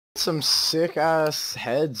some sick ass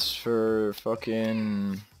heads for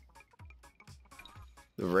fucking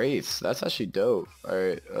the wraiths. That's actually dope.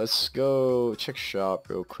 Alright, let's go check shop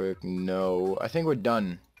real quick. No, I think we're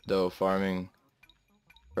done though farming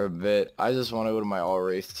for a bit. I just want to go to my all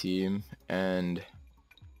wraith team and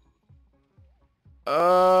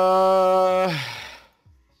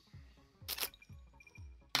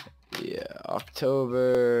yeah,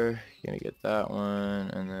 October, gonna get that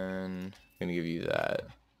one, and then gonna give you that.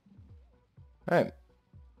 Alright,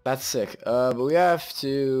 that's sick. But we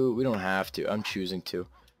don't have to, I'm choosing to.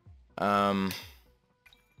 Alright,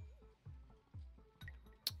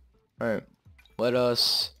 let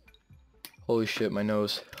us, holy shit, my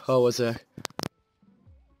nose. Oh, what's that?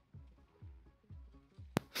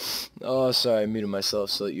 Oh, sorry, I muted myself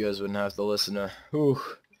so that you guys wouldn't have to listen to,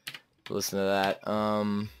 listen to that.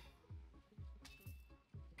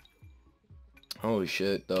 Holy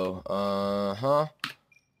shit, though. Alright,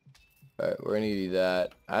 we're gonna do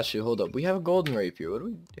that. Actually, hold up. We have a golden rapier. What are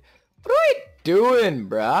we doing,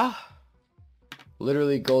 brah?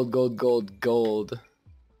 Literally gold, gold, gold, gold.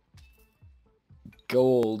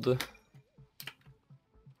 Gold. I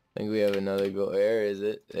think we have another gold. Where is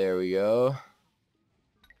it? There we go.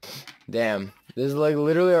 Damn. This is like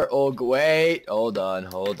literally our old... Wait. Hold on,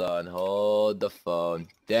 hold on. Hold the phone.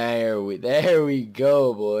 There we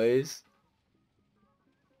go, boys.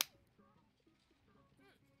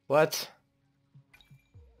 What?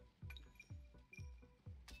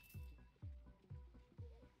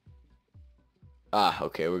 Ah,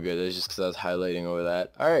 okay, we're good. That's just because I was highlighting over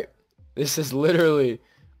that. Alright. This is literally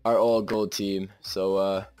our all gold team.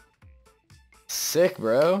 So, sick,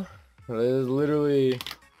 bro. It is literally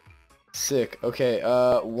sick. Okay,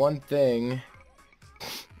 one thing.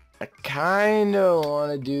 I kind of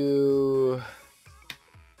want to do...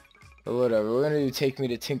 Whatever. We're going to do Take Me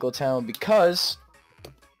to Tinkletown because...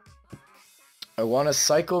 I want to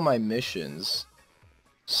cycle my missions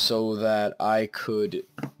so that I could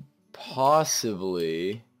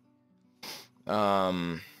possibly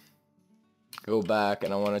go back,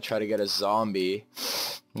 and I want to try to get a zombie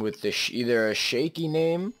with either a shaky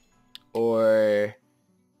name or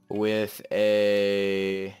with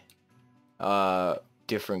a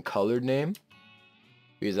different colored name,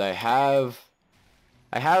 because I have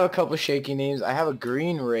a couple shaky names. I have a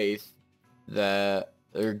green wraith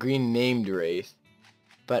or green named wraith,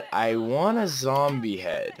 but I want a zombie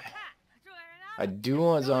head. I do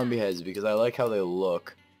want zombie heads because I like how they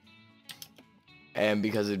look, and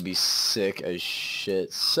because it'd be sick as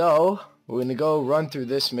shit. So we're gonna go run through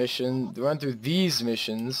these missions,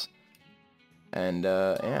 and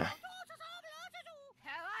yeah.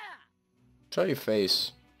 Show your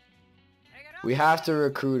face. We have to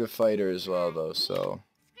recruit a fighter as well, though, so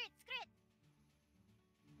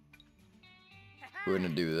we're gonna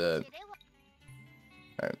do that.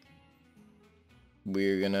 Alright.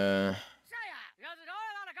 We're gonna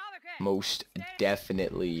most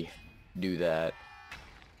definitely do that.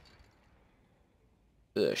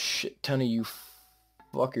 A shit ton of you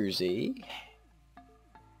fuckers, eh?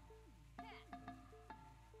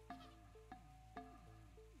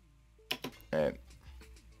 Alright.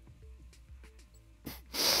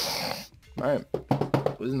 Alright.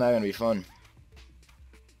 Isn't that gonna be fun?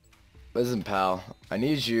 Listen, pal. I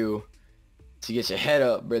need you to get your head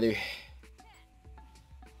up, brother.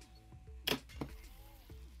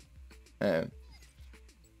 Alright.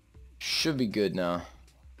 Should be good now.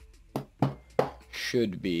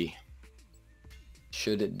 Should be.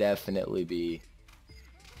 Should it definitely be.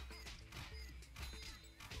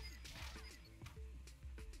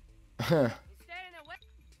 Huh.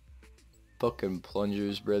 Fucking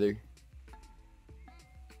plungers, brother.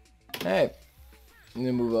 Hey. I'm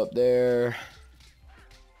gonna move up there.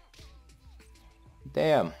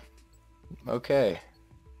 Damn. Okay.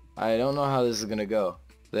 I don't know how this is gonna go.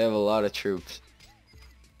 They have a lot of troops.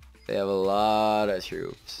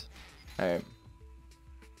 Alright.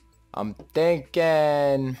 I'm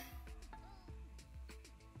thinking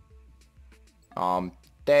I'm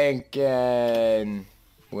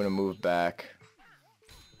gonna move back.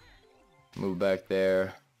 Move back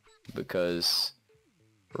there because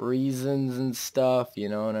reasons and stuff, you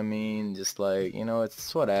know what I mean? Just like, you know,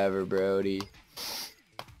 it's whatever, Brody.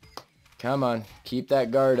 Come on, keep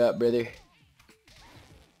that guard up, brother.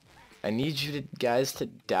 I need you guys to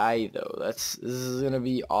die though. This is gonna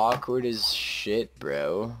be awkward as shit,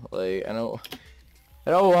 bro. Like, I don't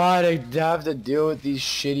want to have to deal with these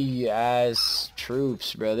shitty ass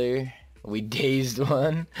troops, brother. We dazed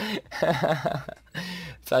one.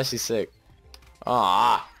 It's actually sick.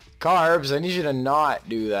 Ah, Carbs, I need you to not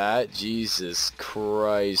do that. Jesus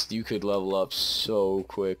Christ, you could level up so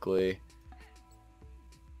quickly.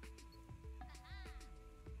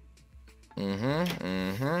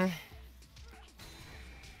 Mm-hmm.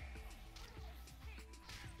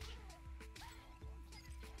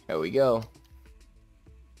 There we go.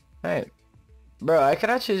 Alright. Bro, I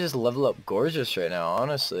could actually just level up Gorgeous right now,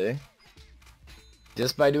 honestly.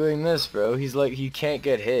 Just by doing this, bro. He's like, he can't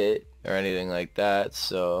get hit or anything like that,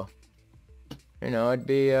 so... You know, it'd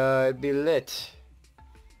be lit.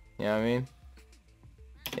 You know what I mean?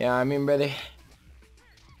 Yeah, I mean, brother.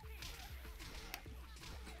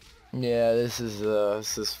 Yeah, this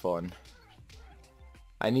is fun.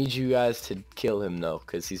 I need you guys to kill him, though,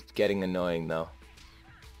 because he's getting annoying, though.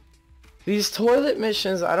 These toilet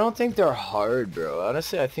missions, I don't think they're hard, bro.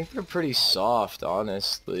 Honestly, I think they're pretty soft,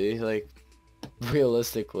 honestly. Like,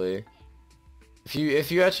 realistically.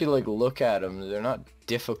 If you actually, like, look at them, they're not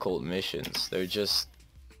difficult missions. They're just...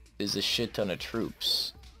 There's a shit ton of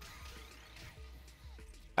troops.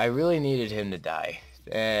 I really needed him to die.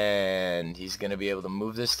 And he's gonna be able to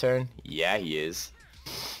move this turn? Yeah, he is.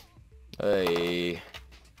 Hey.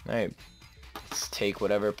 Alright. Let's take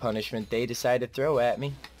whatever punishment they decide to throw at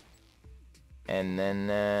me. And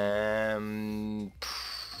then,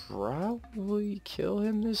 probably kill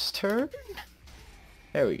him this turn?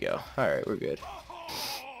 There we go. Alright, we're good.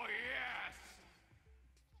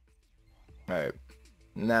 Alright.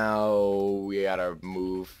 Now we gotta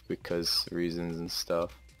move because reasons and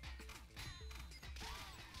stuff.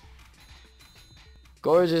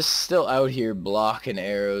 Gorgeous still out here blocking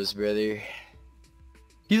arrows, brother.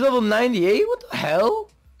 He's level 98? What the hell?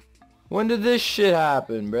 When did this shit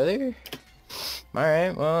happen, brother?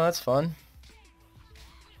 Alright, well, that's fun.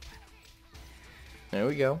 There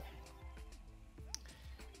we go.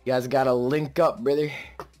 You guys gotta link up, brother.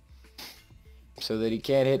 So that he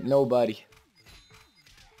can't hit nobody.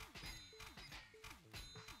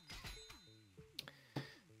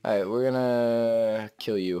 Alright, we're gonna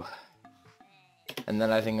kill you. And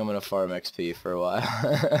then I think I'm gonna farm XP for a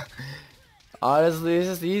while. Honestly, it's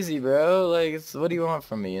just easy, bro. Like, it's, what do you want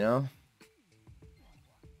from me, you know?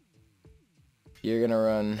 You're gonna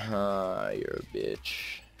run. You're a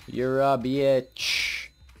bitch. You're a bitch.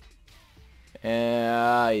 And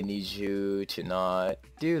I need you to not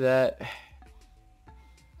do that.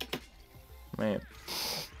 Man.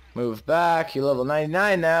 Move back. You're level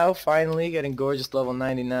 99 now. Finally getting Gorgeous level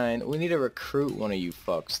 99. We need to recruit one of you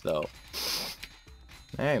fucks, though.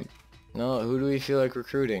 Hey. No, who do we feel like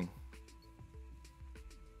recruiting?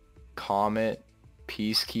 Comet,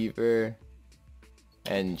 Peacekeeper,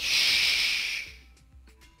 and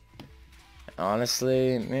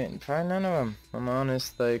honestly, man, probably none of them. I'm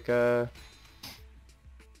honest, like, yeah,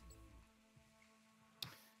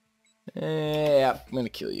 I'm gonna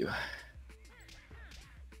kill you.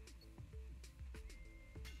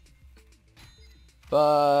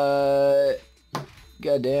 But,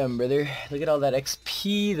 goddamn, brother, look at all that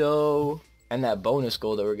XP, though. And that bonus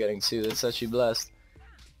gold that we're getting, too. That's actually blessed.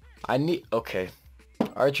 Okay.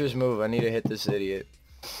 Archer's move. I need to hit this idiot.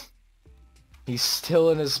 He's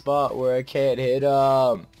still in a spot where I can't hit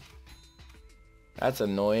him. That's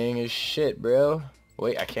annoying as shit, bro.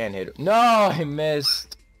 Wait, I can't hit him. No, I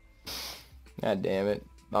missed. God damn it.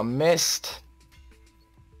 I missed.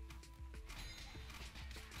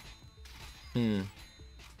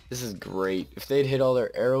 This is great. If they'd hit all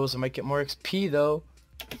their arrows, I might get more XP, though.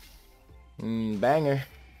 Banger.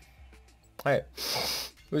 Alright.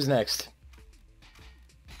 Who's next?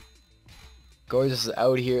 Gorgeous is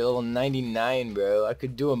out here, level 99, bro. I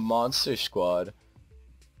could do a monster squad.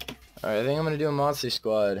 Alright, I think I'm gonna do a monster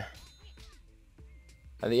squad.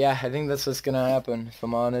 Yeah, I think that's what's gonna happen, if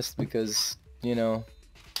I'm honest, because, you know,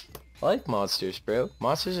 I like monsters, bro.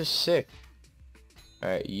 Monsters are sick.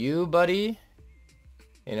 Alright, you, buddy.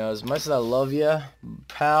 You know, as much as I love you,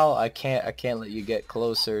 pal, I can't let you get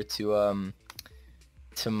closer to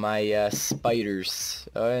my spiders.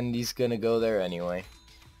 And he's gonna go there anyway.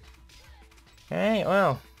 Alright,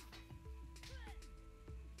 well.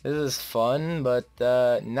 This is fun, but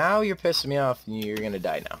now you're pissing me off and you're gonna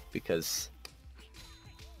die now. Because,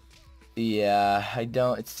 yeah,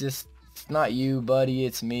 it's not you, buddy,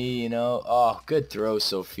 it's me, you know. Oh, good throw,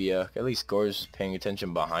 Sophia. At least Gorgeous was paying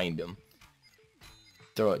attention behind him.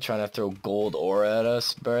 Trying to throw gold aura at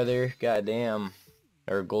us, brother. Goddamn.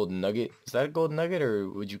 Or a gold nugget. Is that a gold nugget, or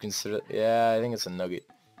would you consider it? Yeah, I think it's a nugget.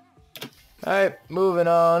 Alright, moving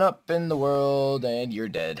on up in the world, and you're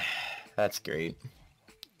dead. That's great.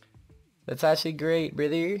 That's actually great,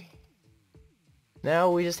 brother.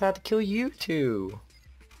 Now we just have to kill you two.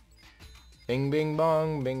 Bing, bing,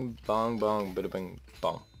 bong, bing, bong, bong, bada, bing,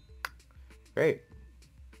 bong. Great.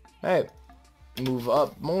 Alright. Move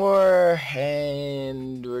up more,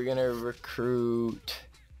 and we're gonna recruit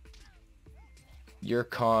your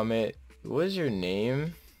comet. What is your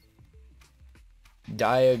name?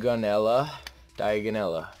 Diagonella.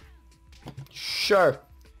 Diagonella. Sure.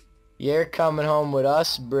 You're coming home with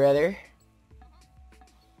us, brother.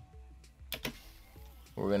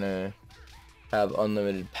 We're gonna have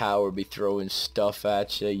unlimited power, be throwing stuff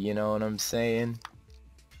at you, you know what I'm saying?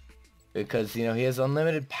 Because, you know, he has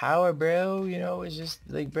unlimited power, bro. You know, it's just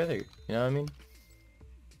like, brother. You know what I mean?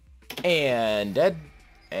 And dead.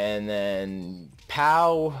 And then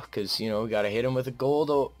pow. Because, you know, we got to hit him with a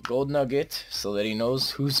gold nugget so that he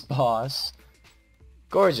knows who's boss.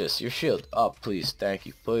 Gorgeous. Your shield up, please. Thank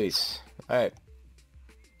you. Please. Alright.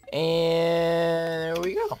 And there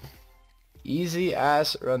we go. Easy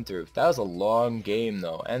ass run through. That was a long game,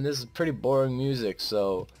 though. And this is pretty boring music,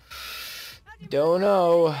 so... Don't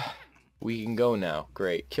know. We can go now.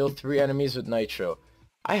 Great. Kill 3 enemies with nitro.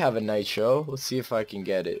 I have a nitro. Let's see if I can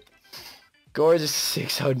get it. Gorgeous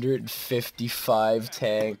 655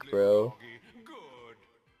 tank, bro.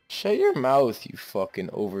 Shut your mouth, you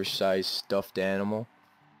fucking oversized stuffed animal.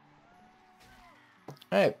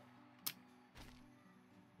 Alright.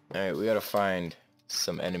 Alright, we gotta find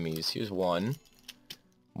some enemies. Here's one.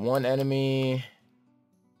 One enemy.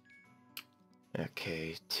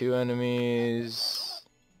 Okay, 2 enemies.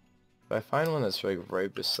 If I find one that's like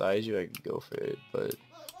right beside you, I can go for it, but...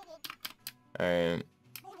 Alright.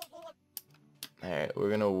 Alright, we're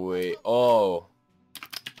gonna wait. Oh!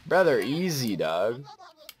 Brother, easy, dog.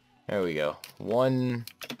 There we go. One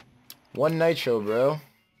nitro, bro.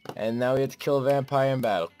 And now we have to kill a vampire in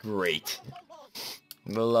battle. Great.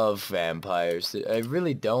 I love vampires. I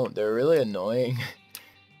really don't. They're really annoying.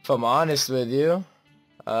 If I'm honest with you.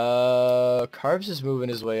 Carbs is moving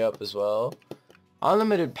his way up as well.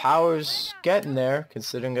 Unlimited powers getting there,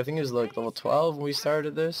 considering I think he was like level 12 when we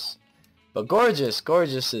started this. But Gorgeous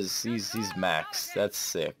is he's max. That's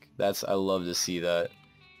sick. I love to see that.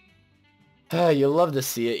 You love to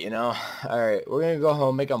see it, you know. Alright, we're gonna go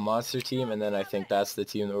home, make a monster team, and then I think that's the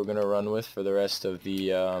team that we're gonna run with for the rest of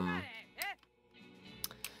the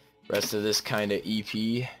rest of this kinda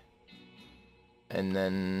EP. And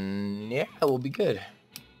then yeah, we'll be good.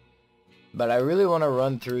 But I really want to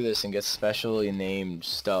run through this and get specially named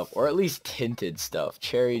stuff, or at least tinted stuff.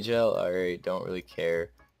 Cherry gel, alright, don't really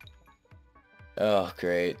care. Oh,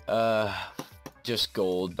 great. Just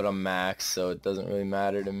gold, but I'm max, so it doesn't really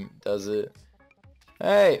matter to me, does it?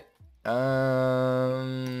 Hey!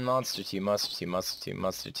 Monster team.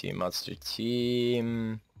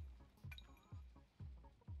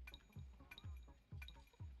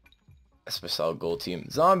 Special gold team.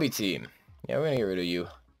 Zombie team. Yeah, we're gonna get rid of you.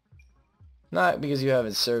 Not because you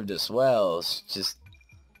haven't served us well, it's just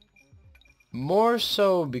more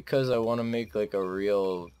so because I want to make like a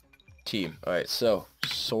real team. Alright, so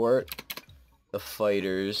sort the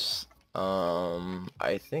fighters.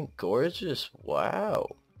 I think Gorgeous,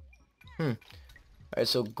 wow. Alright,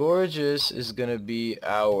 so Gorgeous is gonna be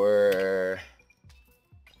our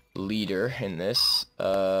leader in this.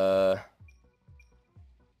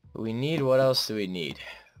 We need, what else do we need?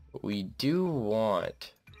 We do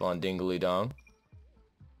want Von Dingly Dong.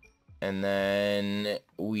 And then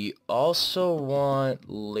we also want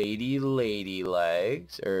Lady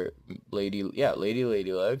Legs, or Lady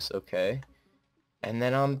Legs, okay. And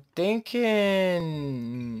then I'm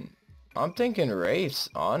thinking Wraiths,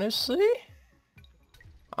 honestly.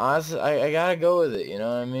 I gotta go with it, you know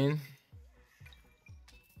what I mean?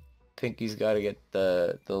 Pinky's gotta get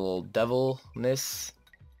the little devilness.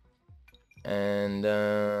 And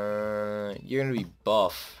you're gonna be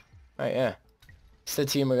buff. Alright, yeah. It's the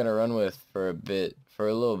team we're gonna run with for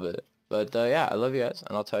a little bit. But yeah, I love you guys,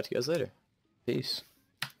 and I'll talk to you guys later. Peace.